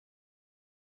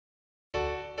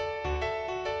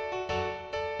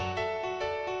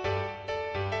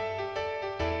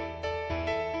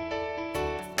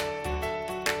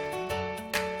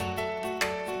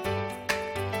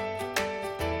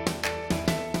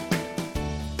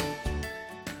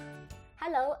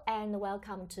and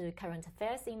welcome to Current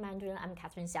Affairs in Mandarin. I'm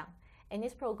Catherine Xiang. In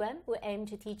this program, we aim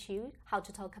to teach you how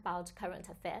to talk about current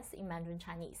affairs in Mandarin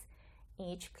Chinese. In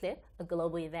each clip, a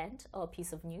global event or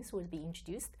piece of news will be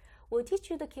introduced. We'll teach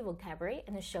you the key vocabulary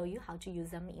and show you how to use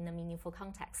them in a meaningful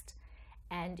context.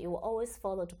 And it will always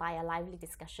followed by a lively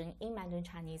discussion in Mandarin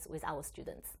Chinese with our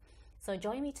students. So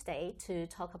join me today to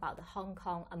talk about the Hong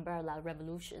Kong Umbrella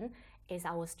Revolution is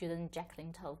our student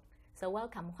Jacqueline To. So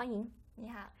welcome, 欢迎。你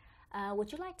好。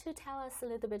Would you like to tell us a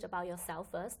little bit about yourself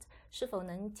first? 是否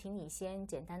能请你先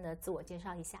简单的自我介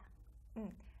绍一下？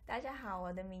大家好，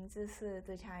我的名字是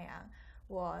杜昌阳，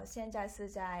我现在是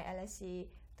在 LSE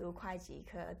读会计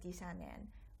科第3年，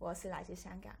我是来自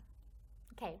香港。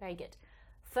Okay, very good.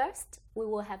 First, we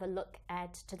will have a look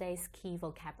at today's key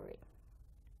vocabulary.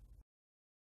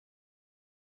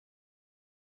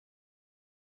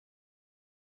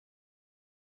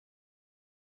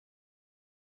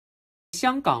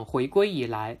 香港回归以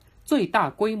来最大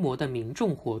规模的民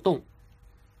众活动。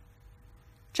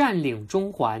占领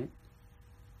中环，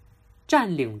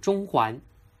占领中环。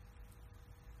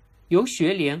由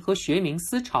学联和学民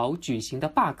思潮举行的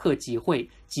罢课集会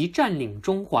及占领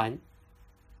中环。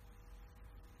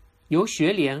由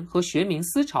学联和学民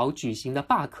思潮举行的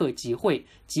罢课集会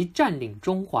及占领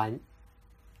中环。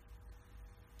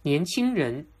年轻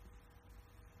人，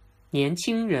年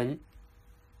轻人。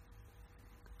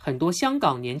很多香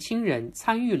港年轻人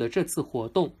参与了这次活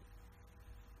动。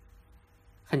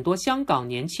很多香港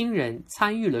年轻人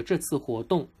参与了这次活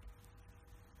动。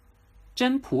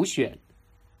真普选，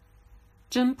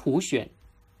真普选。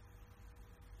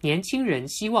年轻人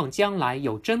希望将来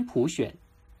有真普选。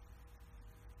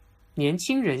年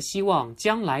轻人希望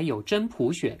将来有真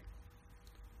普选。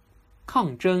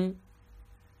抗争，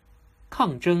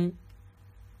抗争。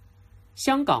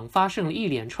香港发生了一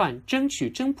连串争取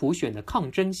真普选的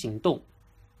抗争行动。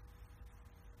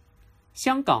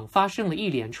香港发生了一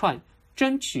连串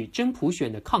争取真普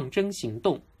选的抗争行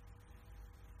动。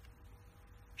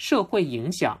社会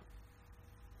影响，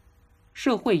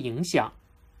社会影响。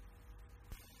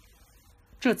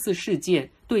这次事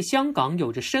件对香港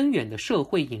有着深远的社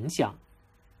会影响。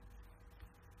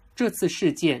这次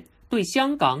事件对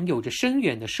香港有着深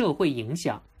远的社会影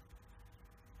响。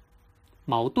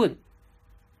矛盾，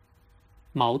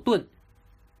矛盾。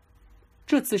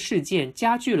这次事件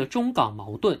加剧了中港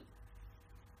矛盾。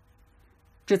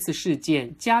这次事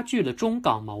件加剧了中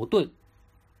港矛盾。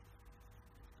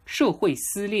社会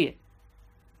撕裂，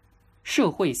社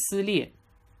会撕裂。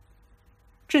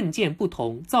政见不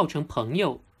同造成朋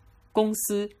友、公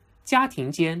司、家庭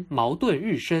间矛盾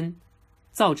日深，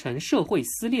造成社会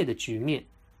撕裂的局面。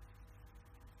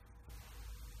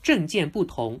政见不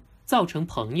同造成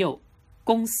朋友、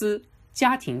公司、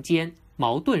家庭间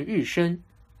矛盾日深，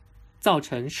造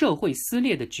成社会撕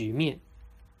裂的局面。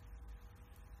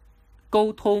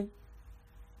沟通，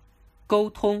沟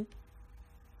通。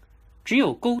只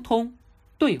有沟通、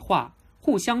对话、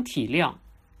互相体谅，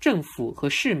政府和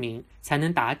市民才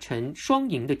能达成双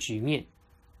赢的局面。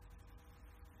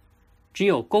只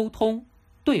有沟通、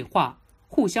对话、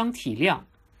互相体谅，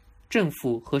政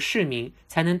府和市民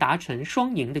才能达成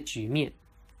双赢的局面。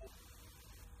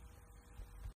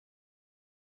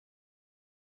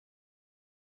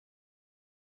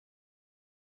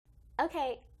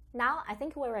Okay, now I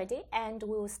think we're ready and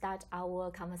we will start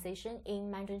our conversation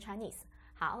in Mandarin Chinese.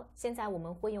 好，现在我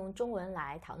们会用中文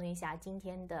来讨论一下今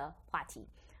天的话题。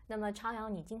那么昌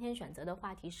阳，你今天选择的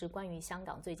话题是关于香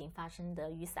港最近发生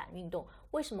的雨伞运动，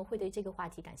为什么会对这个话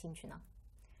题感兴趣呢？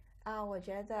我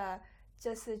觉得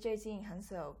这是最近很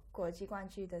受国际关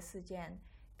注的事件，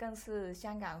更是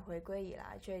香港回归以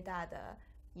来最大的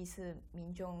一次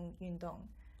民众运动。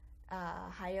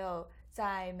还有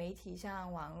在媒体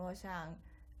上、网络上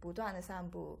不断的散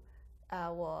布。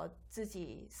我自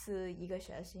己是一个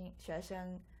学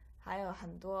生，还有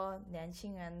很多年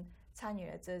轻人参与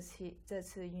了这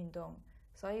次运动，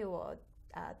所以我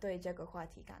对这个话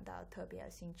题感到特别有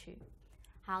兴趣。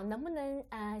好，能不能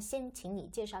先请你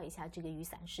介绍一下这个雨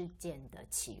伞事件的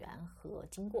起源和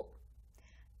经过？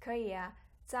可以啊，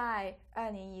在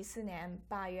2014年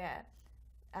8月，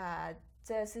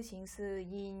这个事情是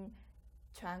因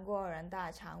全国人大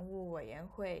常务委员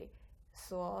会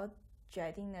所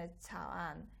决定的草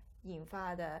案引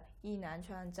发的一连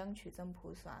串争取真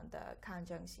普选的抗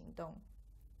争行动，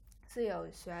是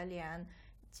由学联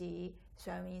及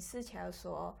学民思潮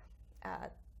所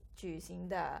举行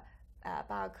的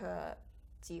罢课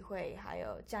集会，还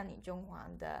有占领中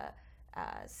环的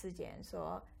事件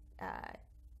所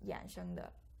衍生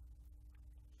的。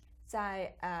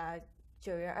在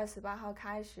9月28号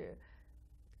开始，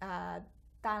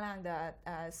大量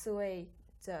的示威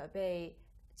者被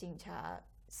警察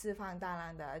释放大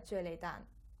量的催泪弹，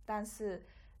但是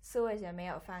示威者没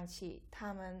有放弃，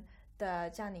他们的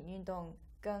占领运动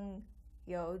更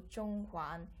由中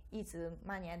环一直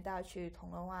蔓延到去铜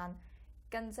锣湾，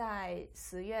更在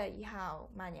10月1号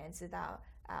蔓延至到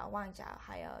旺角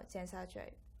还有尖沙咀。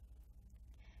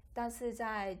但是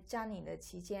在占领的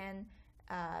期间，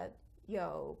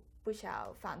有不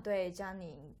少反对占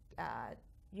领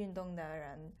运动的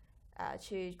人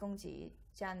去攻击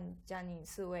占领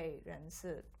示威人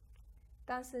士，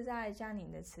但是在占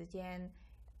领的期间，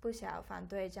不少反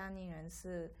对占领人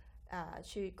士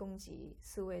去攻击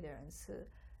示威的人士，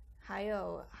还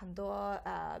有很多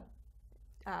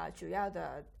主要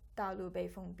的道路被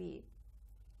封闭，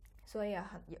所以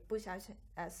有不少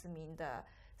市民的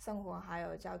生活还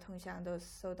有交通上都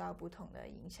受到不同的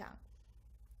影响。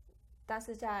但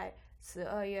是在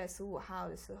12月15号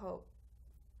的时候，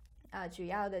主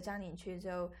要的占领区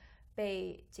就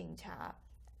被警察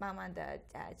慢慢的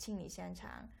清理现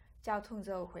场，交通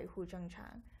就恢复正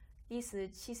常，历时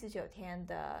79天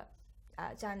的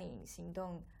占领行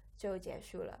动就结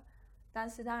束了。但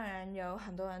是当然有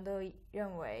很多人都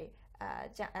认为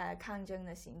抗争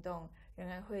的行动仍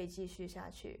然会继续下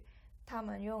去，他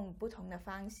们用不同的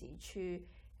方式去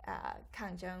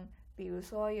抗争，比如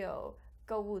说有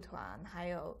购物团，还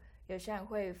有些人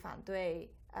会反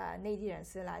对内地人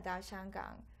士来到香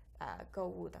港购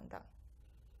物等等。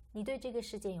你对这个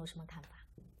事件有什么看法？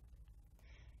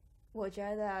我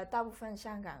觉得大部分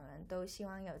香港人都希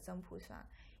望有真普选，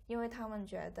因为他们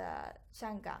觉得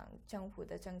香港政府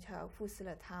的政策忽视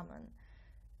了他们。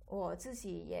我自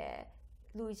己也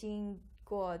路经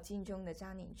过金钟的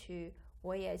占领区，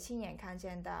我也亲眼看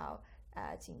见到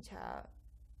警察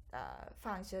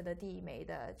放射的第一枚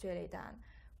的催泪弹，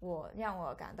让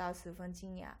我感到十分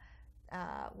惊讶。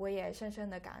我也深深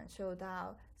地感受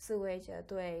到示威者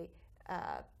对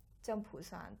真普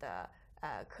选的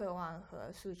渴望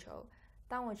和诉求。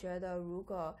但我觉得如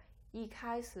果一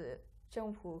开始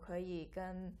政府可以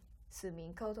跟市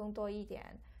民沟通多一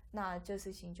点，那这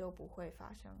事情就不会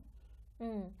发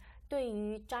生。对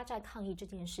于扎寨抗议这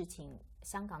件事情，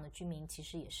香港的居民其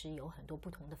实也是有很多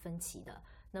不同的分歧的。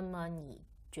那么你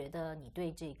觉得你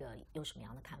对这个有什么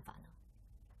样的看法呢？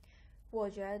我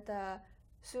觉得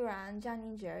虽然占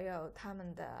领者有他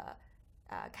们的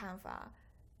看法，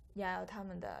也有他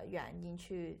们的原因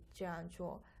去这样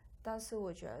做，但是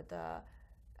我觉得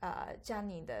占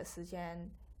领的时间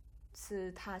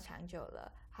是太长久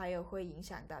了，还有会影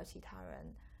响到其他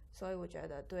人，所以我觉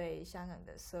得对香港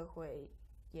的社会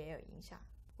也有影响。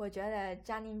我觉得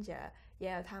占领者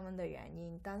也有他们的原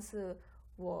因，但是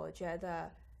我觉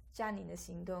得占领的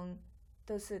行动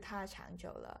都是太长久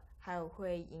了，还有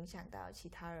会影响到其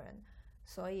他人，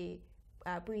所以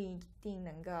不一定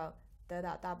能够得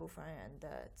到大部分人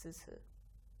的支持。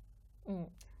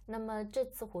那么这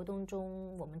次活动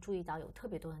中，我们注意到有特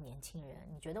别多的年轻人，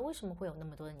你觉得为什么会有那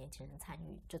么多的年轻人参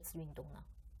与这次运动呢？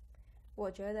我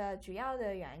觉得主要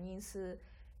的原因是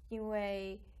因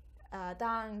为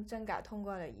当政改通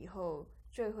过了以后，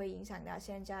最会影响到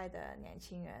现在的年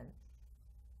轻人，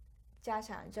加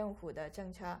上政府的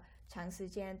政策长时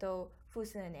间都忽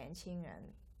视了年轻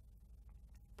人，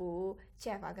不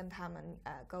缺乏跟他们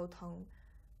沟通。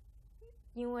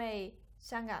因为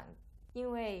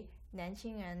年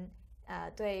轻人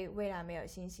对未来没有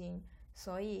信心，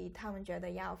所以他们觉得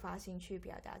要发声去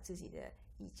表达自己的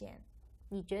意见。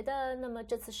你觉得那么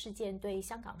这次事件对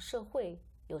香港社会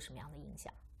有什么样的影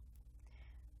响？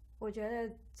我觉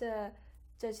得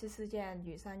这次事件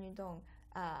雨伞运动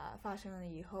发生了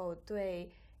以后，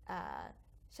对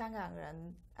香港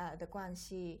人的关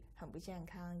系很不健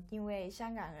康，因为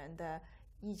香港人的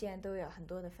意见都有很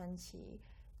多的分歧，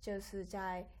就是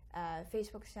在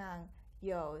Facebook 上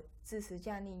有支持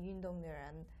占领运动的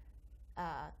人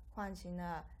换成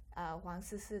了黄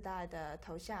丝世代的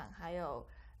头像，还有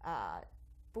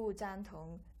不赞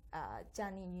同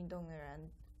占领运动的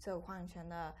人就换成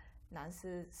了蓝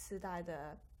丝世代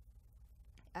的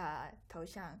头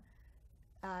像。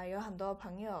有很多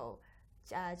朋友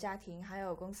家庭还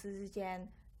有公司之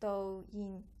间都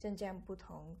因政见不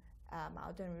同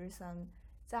矛盾日生。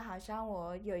就好像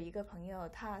我有一个朋友，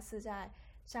他是在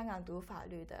香港读法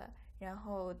律的，然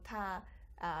后他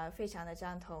非常的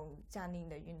赞同占领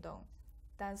的运动，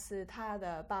但是他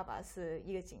的爸爸是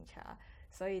一个警察，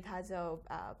所以他就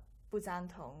不赞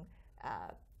同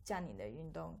占领的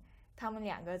运动。他们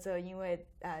两个就因为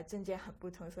政见很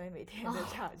不同，所以每天都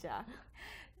吵架。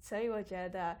所以我觉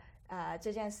得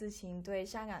这件事情对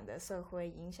香港的社会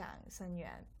影响深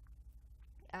远，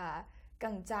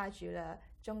更加剧了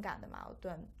中港的矛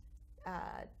盾。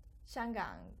香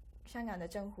港的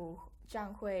政府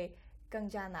将会更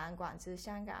加难管制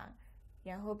香港，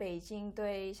然后北京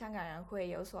对香港人会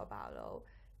有所保留，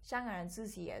香港人自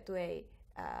己也对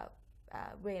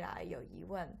未来有疑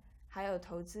问，还有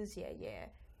投资者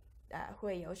也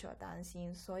会有所担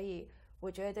心，所以我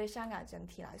觉得对香港整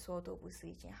体来说都不是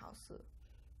一件好事。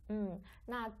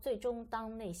那最终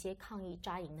当那些抗议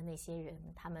扎营的那些人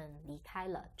他们离开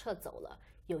了撤走了，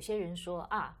有些人说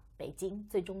北京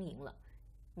最终赢了，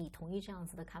你同意这样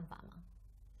子的看法吗？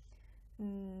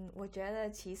我觉得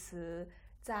其实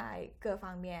在各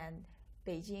方面，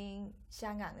北京、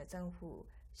香港的政府、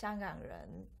香港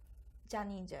人、占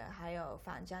领者还有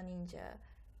反占领者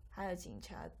还有警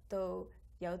察都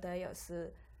有得有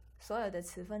失，所有的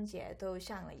持份者都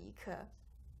上了一课。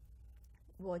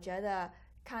我觉得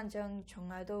抗争从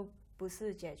来都不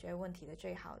是解决问题的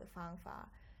最好的方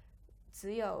法，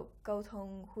只有沟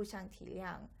通、互相体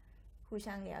谅、互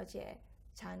相了解，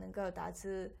才能够达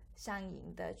至相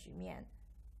赢的局面。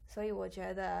所以我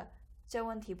觉得这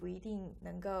问题不一定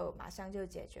能够马上就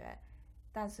解决，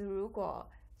但是如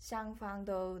果双方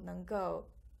都能够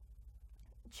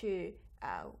去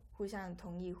互相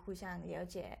同意、互相了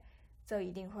解，就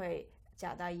一定会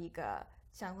找到一个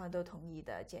双方都同意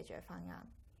的解决方案。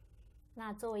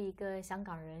那作为一个香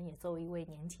港人，也作为一位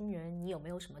年轻人，你有没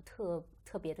有什么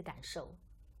特别的感受？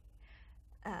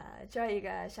作为一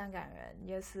个香港人，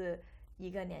又是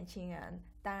一个年轻人，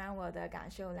当然我的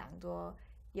感受良多，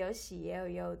有喜也有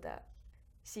忧的。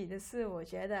喜的是，我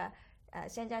觉得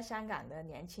现在香港的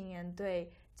年轻人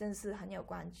对政治很有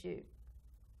关注，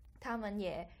他们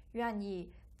也愿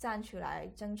意站出来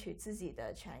争取自己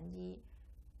的权益。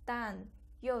但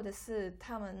忧的是，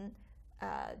他们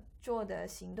做的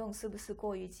行动是不是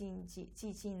过于激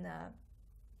进呢？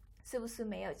是不是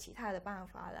没有其他的办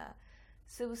法了？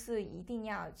是不是一定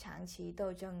要长期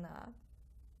斗争呢？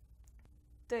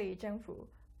对于政府，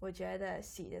我觉得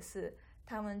喜的是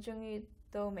他们终于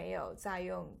都没有再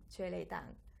用催泪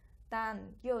弹，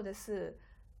但忧的是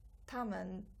他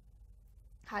们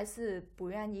还是不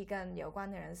愿意跟有关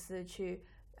的人士去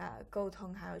沟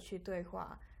通还有去对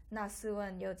话，那试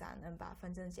问又怎能把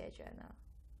纷争解决呢？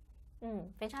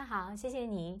非常好，谢谢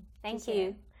你。 Thank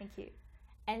you. Thank you.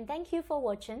 And thank you for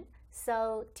watching.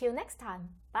 So till next time.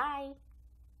 Bye.